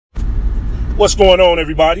What's going on,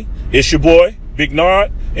 everybody? It's your boy, Big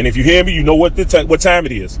Nard, and if you hear me, you know what time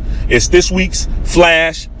it is. It's this week's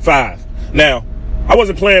Flash 5. Now, I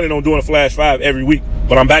wasn't planning on doing a Flash 5 every week,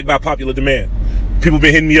 but I'm back by popular demand. People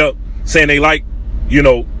been hitting me up saying they like,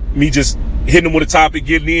 me just hitting them with a topic,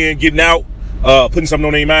 getting in, getting out, putting something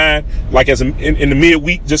on their mind, like in the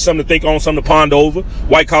midweek, just something to think on, something to ponder over.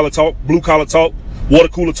 White collar talk, blue collar talk, water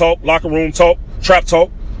cooler talk, locker room talk, trap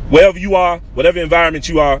talk, wherever you are, whatever environment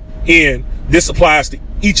you are in, this applies to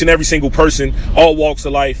each and every single person, all walks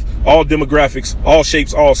of life, all demographics, all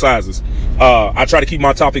shapes, all sizes. I try to keep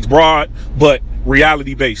my topics broad, but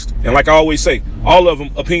reality based. And like I always say, all of them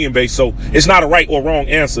opinion based. So it's not a right or wrong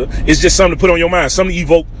answer. It's just something to put on your mind, something to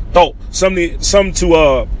evoke thought, something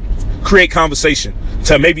to create conversation,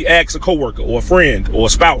 to maybe ask a coworker or a friend or a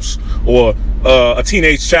spouse or a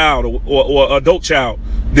teenage child or adult child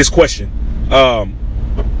this question.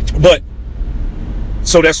 But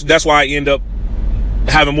so that's why I end up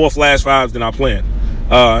having more Flash 5s than I planned.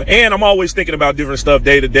 And I'm always thinking about different stuff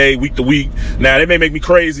day to day, week to week. Now, it may make me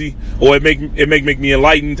crazy, or it may make me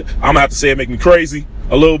enlightened. I'm gonna have to say it make me crazy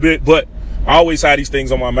a little bit, but I always have these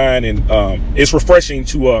things on my mind, and it's refreshing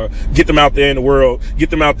to get them out there in the world, get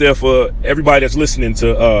them out there for everybody that's listening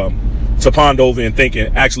to ponder over and think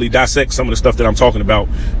and actually dissect some of the stuff that I'm talking about.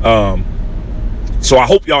 So I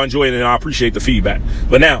hope y'all enjoy it, and I appreciate the feedback.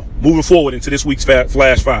 But now, moving forward into this week's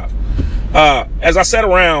Flash 5. As I sat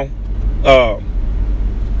around,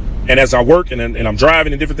 and as I work and I'm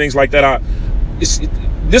driving and different things like that,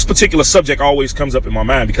 this particular subject always comes up in my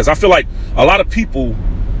mind, because I feel like a lot of people,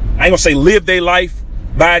 I ain't gonna say live their life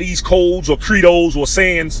by these codes or credos or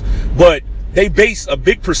sayings, but they base a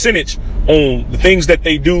big percentage on the things that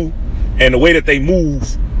they do and the way that they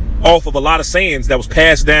move off of a lot of sayings that was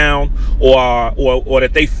passed down or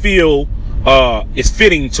that they feel is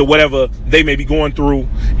fitting to whatever they may be going through.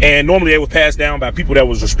 And normally they were passed down by people that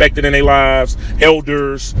was respected in their lives,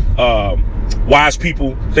 elders, wise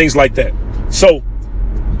people, things like that. So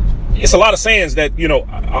it's a lot of sayings that,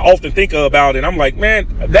 I often think about, and I'm like, man,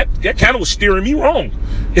 that kind of was steering me wrong.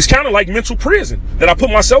 It's kind of like mental prison that I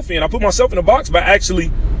put myself in. I put myself in a box by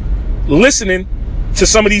actually listening to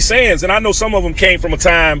some of these sayings. And I know some of them came from a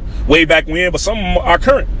time way back when, but some of them are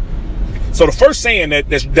current. So the first saying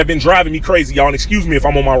that's been driving me crazy, y'all, and excuse me if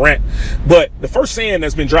I'm on my rant, but the first saying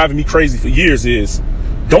that's been driving me crazy for years is,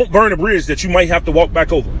 don't burn a bridge that you might have to walk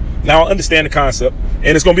back over. Now, I understand the concept, and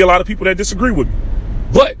there's going to be a lot of people that disagree with me.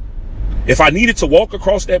 But if I needed to walk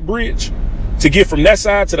across that bridge to get from that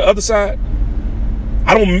side to the other side,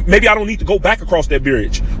 maybe I don't need to go back across that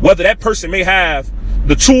bridge. Whether that person may have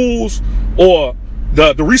the tools or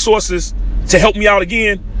the resources to help me out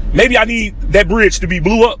again, maybe I need that bridge to be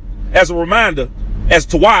blew up as a reminder as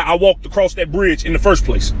to why I walked across that bridge in the first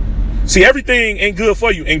place. See, everything ain't good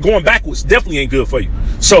for you, and going backwards definitely ain't good for you.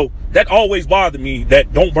 So that always bothered me,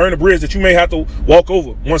 that don't burn a bridge that you may have to walk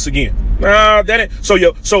over once again. That ain't, so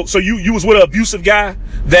you was with an abusive guy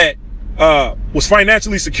that was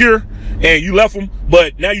financially secure, and you left him,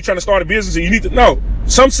 but now you're trying to start a business and you need to know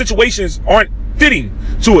some situations aren't fitting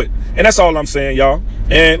to it. And that's all I'm saying, y'all.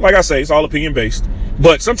 And like I say, it's all opinion based,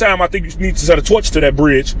 but sometimes I think you need to set a torch to that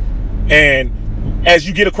bridge, and as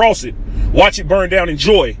you get across it, watch it burn down,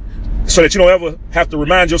 enjoy, so that you don't ever have to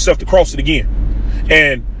remind yourself to cross it again.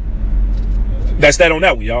 And that's that on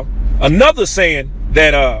that one, y'all. Another saying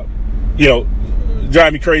that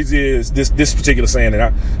drive me crazy is this particular saying, and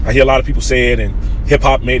I hear a lot of people say it, and hip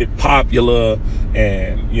hop made it popular,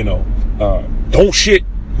 and don't shit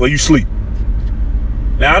where you sleep.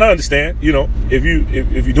 Now, I don't understand,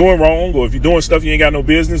 if you're doing wrong, or if you're doing stuff you ain't got no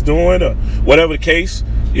business doing, or whatever the case,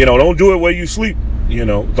 don't do it where you sleep.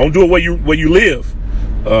 Don't do it where you live,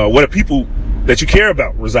 where the people that you care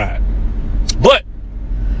about reside. But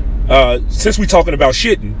since we're talking about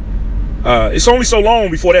shitting, it's only so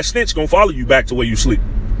long before that stench gonna follow you back to where you sleep.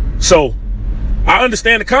 So I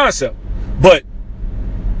understand the concept, but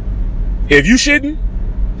if you shitting,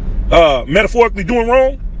 metaphorically doing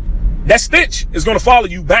wrong, that stench is going to follow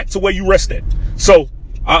you back to where you rest at. So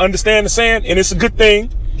I understand the saying, and it's a good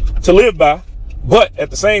thing to live by, but at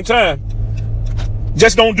the same time,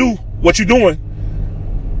 just don't do what you're doing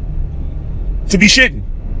to be shitting,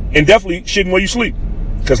 and definitely shitting where you sleep.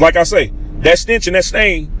 Because like I say, that stench and that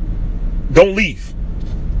stain don't leave.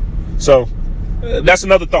 So that's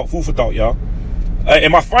another thought, food for thought, y'all.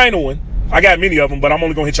 And my final one, I got many of them, but I'm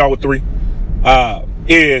only going to hit y'all with 3,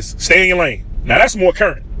 is stay in your lane. Now that's more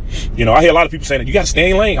current. I hear a lot of people saying that you got to stay in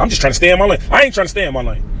your lane. I'm just trying to stay in my lane. I ain't trying to stay in my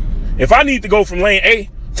lane. If I need to go from lane A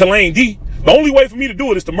to lane D, the only way for me to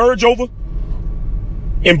do it is to merge over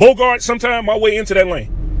and bogart sometime my way into that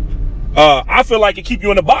lane. I feel like it keep you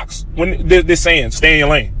in the box when they're saying stay in your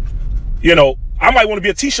lane. You know, I might want to be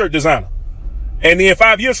a t-shirt designer. And then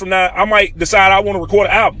 5 years from now, I might decide I want to record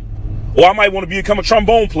an album. Or I might want to become a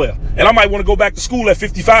trombone player. And I might want to go back to school at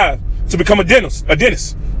 55 to become a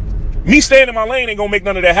dentist. Me staying in my lane ain't gonna make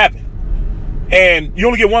none of that happen. And you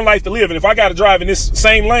only get one life to live. And if I got to drive in this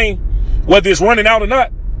same lane, whether it's running out or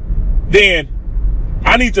not, then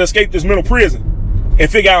I need to escape this mental prison and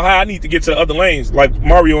figure out how I need to get to the other lanes like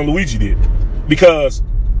Mario and Luigi did. Because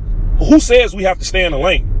who says we have to stay in a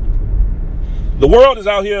lane? The world is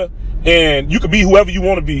out here and you can be whoever you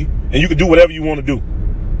want to be and you can do whatever you want to do.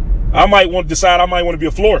 I might want to decide I might want to be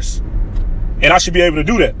a florist and I should be able to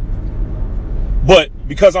do that. But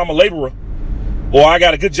because I'm a laborer or I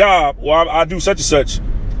got a good job or I do such and such,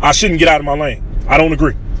 I shouldn't get out of my lane. I don't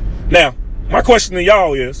agree. Now, my question to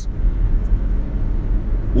y'all is,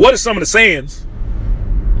 what are some of the sayings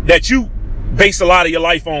that you base a lot of your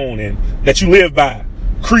life on and that you live by?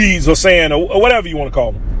 Creeds or saying or whatever you want to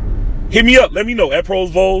call them. Hit me up. Let me know at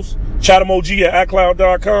prosvols,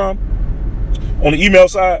 chattemoji@icloud.com. On the email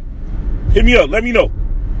side, hit me up. Let me know.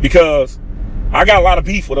 Because I got a lot of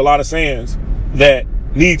beef with a lot of sayings that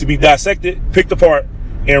need to be dissected, picked apart,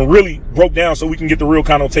 and really broke down so we can get the real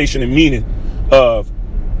connotation and meaning of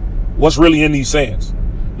what's really in these sayings.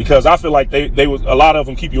 Because I feel like they was a lot of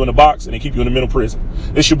them keep you in the box and they keep you in the mental prison.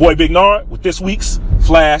 It's your boy Big Nard with this week's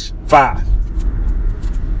Flash 5.